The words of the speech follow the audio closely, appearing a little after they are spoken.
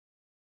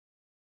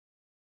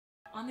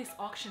On this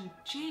auction,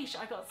 geesh,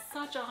 I got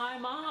such a high.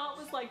 My heart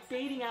was like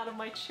beating out of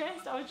my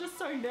chest. I was just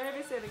so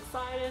nervous and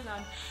excited,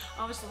 and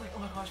I was just like, oh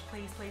my gosh,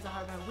 please, please, I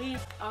hope I win.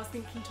 I was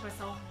thinking to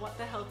myself, what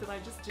the hell did I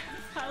just do?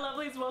 Hi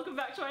lovelies, welcome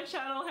back to my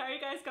channel. How are you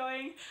guys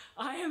going?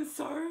 I am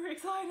so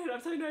excited.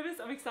 I'm so nervous.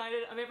 I'm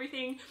excited. I'm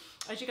everything.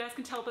 As you guys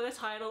can tell by the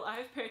title, I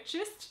have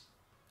purchased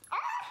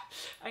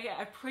okay,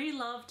 a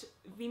pre-loved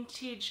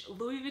vintage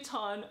Louis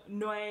Vuitton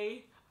Noe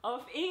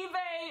off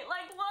eBay.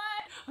 Like what?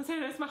 I'm so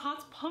nervous, my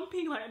heart's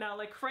pumping right now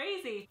like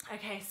crazy.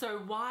 Okay, so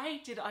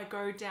why did I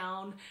go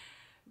down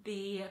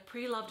the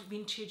pre-loved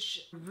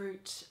vintage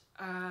route,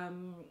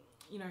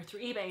 you know,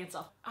 through eBay and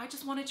stuff? I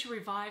just wanted to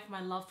revive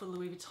my love for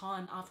Louis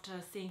Vuitton after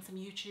seeing some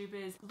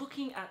YouTubers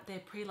looking at their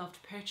pre-loved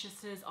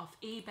purchases off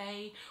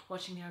eBay,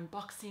 watching their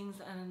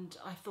unboxings, and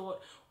I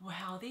thought,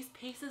 wow, these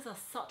pieces are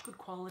such good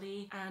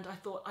quality, and I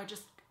thought I'd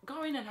just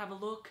go in and have a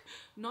look,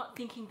 not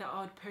thinking that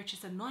I would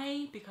purchase a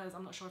Noe because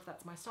I'm not sure if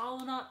that's my style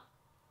or not.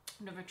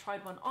 I've never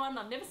tried one on,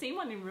 I've never seen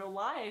one in real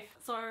life.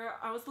 So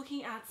I was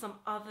looking at some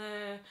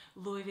other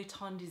Louis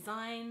Vuitton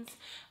designs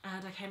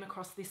and I came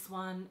across this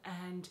one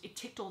and it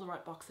ticked all the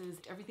right boxes.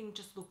 Everything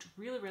just looked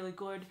really, really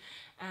good,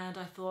 and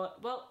I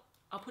thought, well,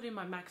 I'll put in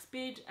my max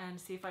bid and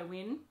see if I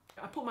win.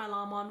 I put my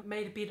alarm on,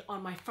 made a bid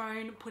on my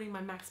phone, putting my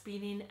max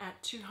bid in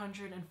at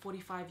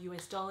 $245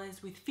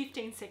 US with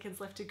 15 seconds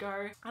left to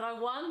go. And I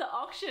won the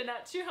auction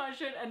at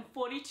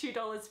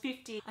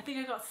 $242.50. I think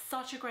I got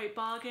such a great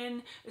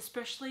bargain,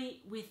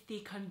 especially with the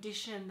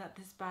condition that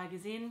this bag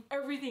is in.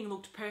 Everything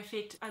looked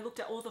perfect. I looked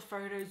at all the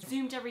photos,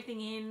 zoomed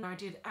everything in. I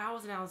did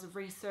hours and hours of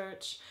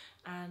research,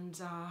 and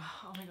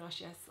oh my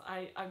gosh, yes,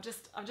 I'm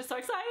just so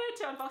excited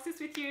to unbox this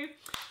with you.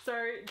 So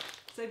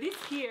this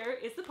here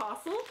is the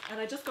parcel,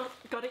 and I just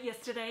got it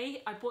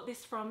yesterday. I bought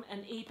this from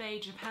an eBay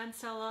Japan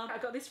seller. I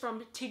got this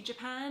from TIG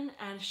Japan,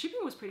 and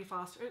shipping was pretty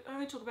fast. It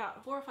only took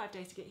about 4 or 5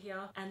 days to get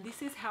here, and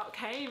this is how it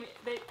came.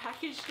 They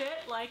packaged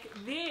it like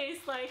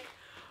this, like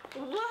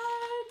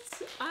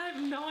what? I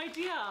have no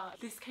idea.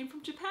 This came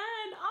from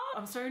Japan. Oh,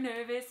 I'm so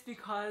nervous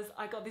because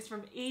I got this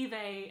from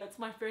eBay. That's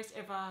my first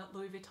ever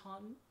Louis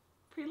Vuitton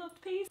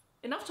pre-loved piece.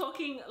 Enough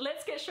talking,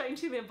 let's get straight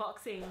into the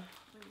unboxing.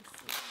 Let me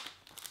see.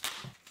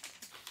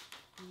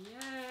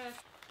 Yes,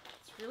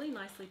 it's really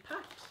nicely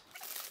packed.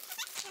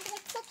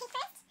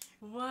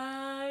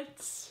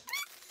 What?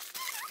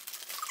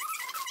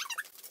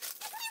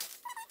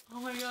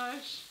 Oh my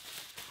gosh.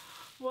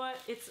 What?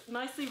 It's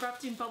nicely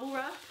wrapped in bubble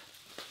wrap.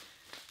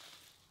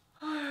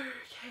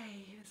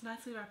 Okay, it's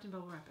nicely wrapped in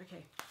bubble wrap.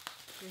 Okay,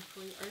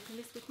 carefully open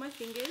this with my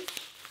fingers.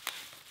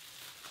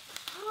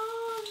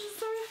 Oh,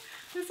 this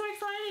is so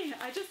exciting.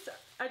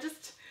 I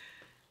just,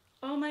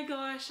 oh my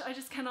gosh, I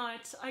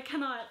cannot.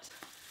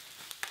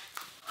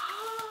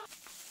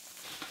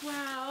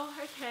 Wow,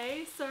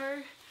 okay,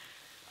 so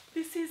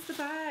this is the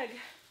bag.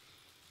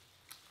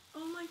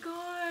 Oh my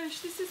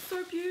gosh, this is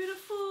so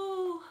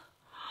beautiful.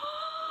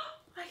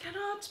 I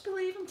cannot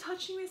believe I'm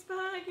touching this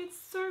bag. It's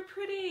so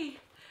pretty.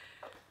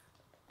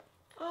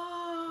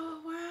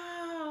 Oh,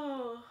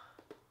 wow.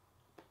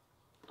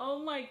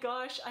 Oh my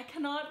gosh, I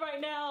cannot right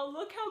now.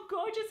 Look how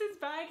gorgeous this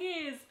bag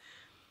is.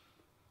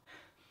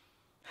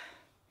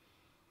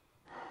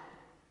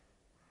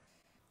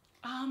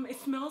 It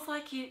smells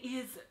like it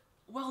is,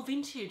 well,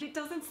 vintage. It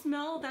doesn't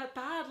smell that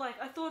bad. Like,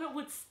 I thought it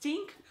would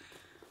stink.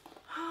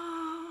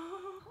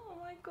 Oh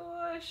my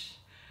gosh.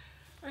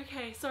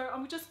 Okay, so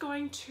I'm just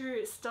going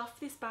to stuff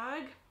this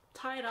bag,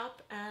 tie it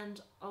up,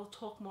 and I'll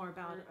talk more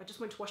about it. I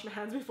just went to wash my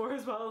hands before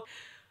as well.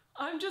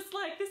 I'm just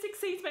like, this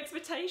exceeds my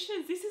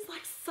expectations. This is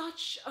like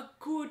such a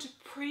good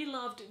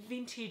pre-loved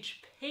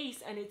vintage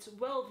piece, and it's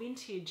well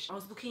vintage. I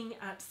was looking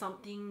at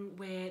something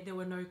where there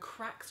were no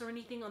cracks or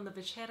anything on the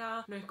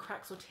vachetta, no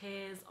cracks or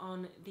tears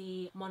on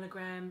the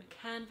monogram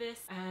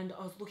canvas, and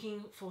I was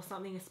looking for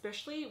something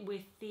especially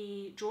with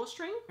the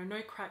drawstring.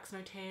 No cracks,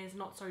 no tears,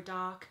 not so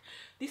dark.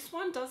 This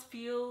one does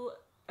feel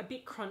a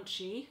bit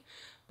crunchy,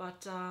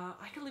 but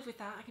I can live with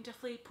that. I can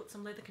definitely put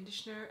some leather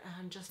conditioner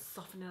and just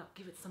soften it up,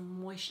 give it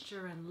some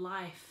moisture and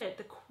life.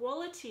 The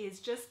quality is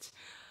just,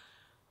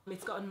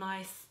 it's got a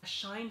nice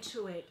shine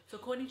to it. So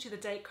according to the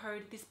date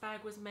code, this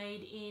bag was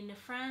made in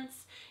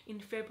France in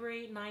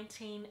February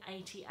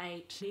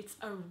 1988. It's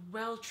a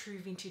well true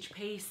vintage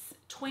piece,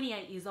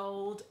 28 years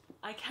old.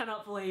 I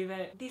cannot believe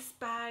it. This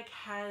bag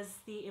has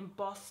the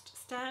embossed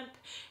stamp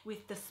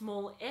with the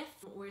small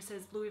F where it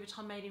says Louis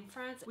Vuitton made in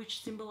France,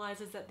 which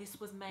symbolizes that this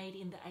was made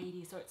in the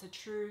 80s. So it's a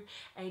true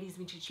 80s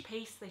vintage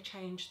piece. They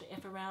changed the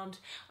F around,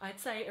 I'd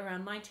say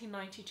around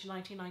 1990 to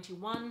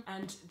 1991.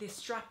 And this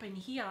strap in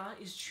here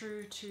is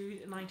true to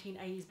the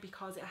 1980s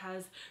because it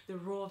has the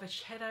raw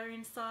vachetta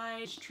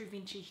inside. It's true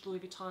vintage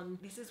Louis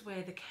Vuitton. This is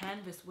where the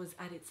canvas was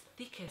at its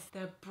thickest.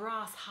 The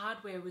brass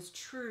hardware was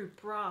true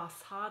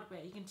brass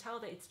hardware. You can tell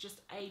that it's just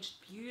aged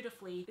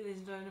beautifully.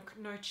 There's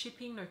no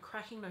chipping, no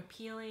cracking, no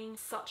peeling.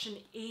 Such an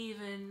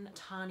even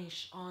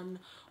tarnish on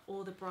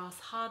all the brass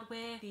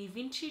hardware. The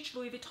vintage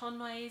Louis Vuitton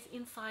Noes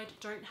inside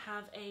don't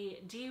have a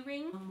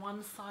D-ring. On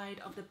one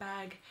side of the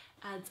bag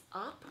adds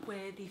up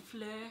where the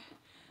fleur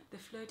the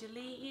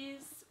fleur-de-lis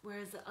is,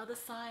 whereas the other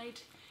side,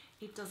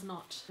 it does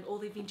not. All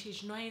the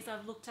vintage Noes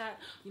I've looked at,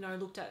 you know, I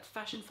looked at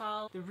Fashion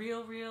File, the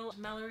Real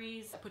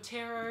Mallory's,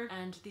 Potero,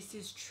 and this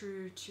is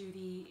true to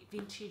the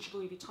vintage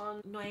Louis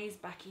Vuitton Noes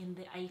back in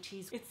the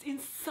 80s. It's in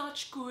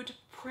such good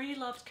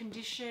pre-loved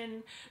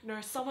condition. You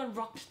know, someone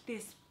rocked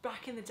this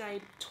back in the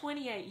day,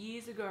 28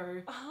 years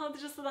ago. Oh,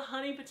 just the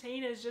honey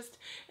patinas, just,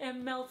 it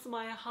melts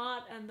my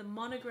heart, and the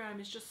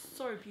monogram is just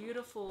so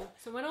beautiful.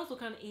 So when I was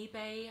looking on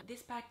eBay,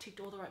 this bag ticked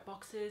all the right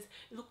boxes.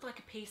 It looked like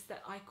a piece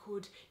that I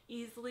could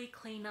easily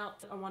clean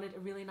up. I wanted a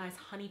really nice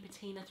honey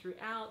patina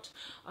throughout.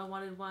 I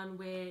wanted one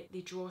where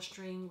the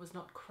drawstring was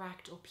not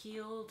cracked or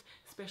peeled,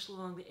 especially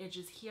along the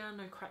edges here,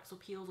 no cracks or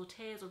peels or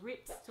tears or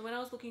rips. So when I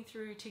was looking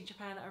through Tig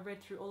Japan, I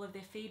read through all of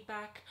their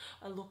feedback.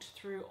 I looked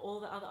through all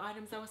the other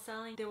items they were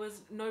selling. There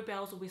was no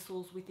bells or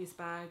whistles with this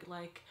bag.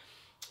 Like,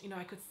 you know,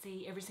 I could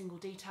see every single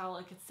detail.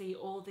 I could see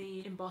all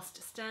the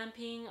embossed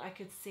stamping. I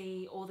could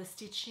see all the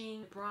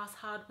stitching, brass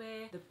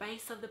hardware, the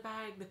base of the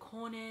bag, the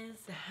corners,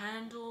 the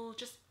handle,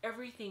 just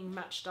everything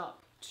matched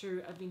up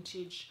to a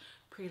vintage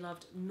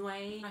pre-loved Noe.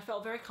 I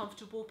felt very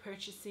comfortable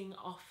purchasing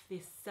off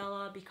this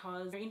seller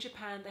because in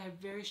Japan they have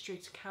very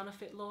strict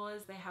counterfeit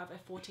laws. They have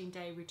a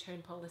 14-day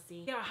return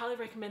policy. Yeah, I highly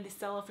recommend this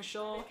seller for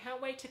sure. I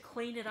can't wait to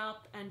clean it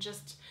up and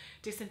just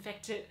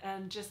disinfect it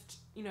and just,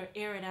 you know,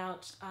 air it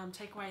out,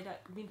 take away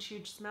that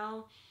vintage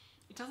smell.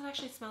 It doesn't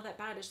actually smell that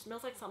bad. It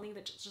smells like something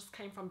that just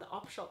came from the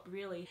op shop,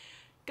 really.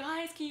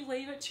 Guys, can you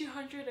believe it?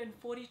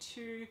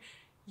 242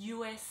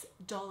 US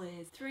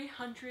dollars,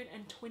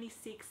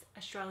 326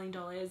 Australian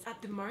dollars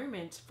at the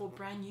moment for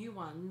brand new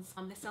ones.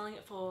 They're selling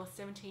it for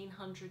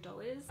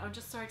 $1,700. I'm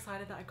just so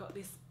excited that I got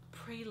this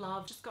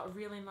pre-loved, just got a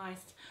really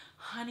nice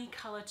honey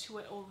color to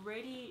it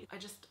already. I'm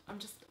just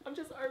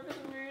over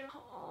the moon.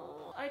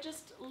 Oh, I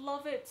just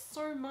love it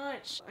so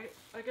much.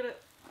 I gotta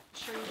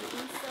show you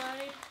the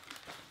inside.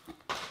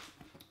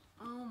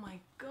 Oh my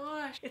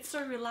gosh, it's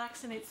so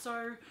relaxed and it's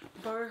so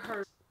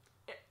boho.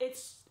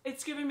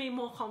 It's given me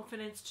more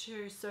confidence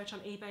to search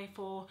on eBay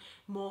for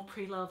more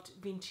pre-loved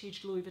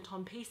vintage Louis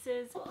Vuitton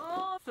pieces.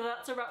 Oh, so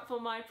that's a wrap for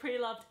my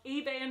pre-loved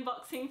eBay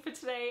unboxing for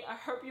today. I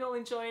hope you all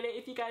enjoyed it.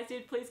 If you guys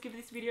did, please give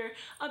this video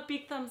a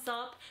big thumbs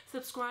up.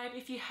 Subscribe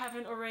if you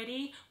haven't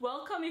already.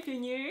 Welcome if you're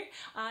new.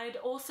 I'd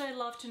also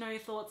love to know your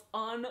thoughts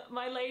on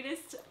my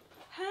latest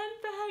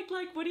handbag.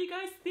 Like, what do you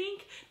guys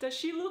think? Does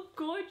she look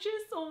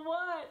gorgeous or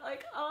what?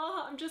 Like,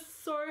 I'm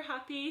just so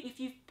happy. If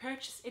you've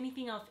purchased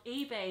anything off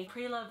eBay,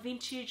 pre-loved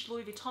vintage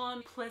Louis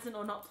Vuitton, pleasant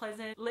or not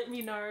pleasant, let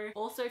me know.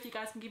 Also, if you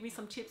guys can give me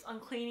some tips on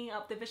cleaning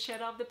up the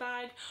vachetta of the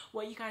bag,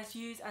 what you guys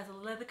use as a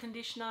leather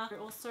conditioner,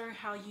 also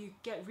how you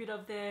get rid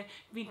of the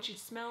vintage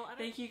smell.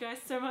 Thank you guys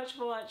so much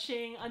for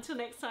watching. Until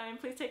next time,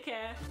 please take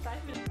care. Bye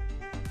for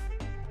now.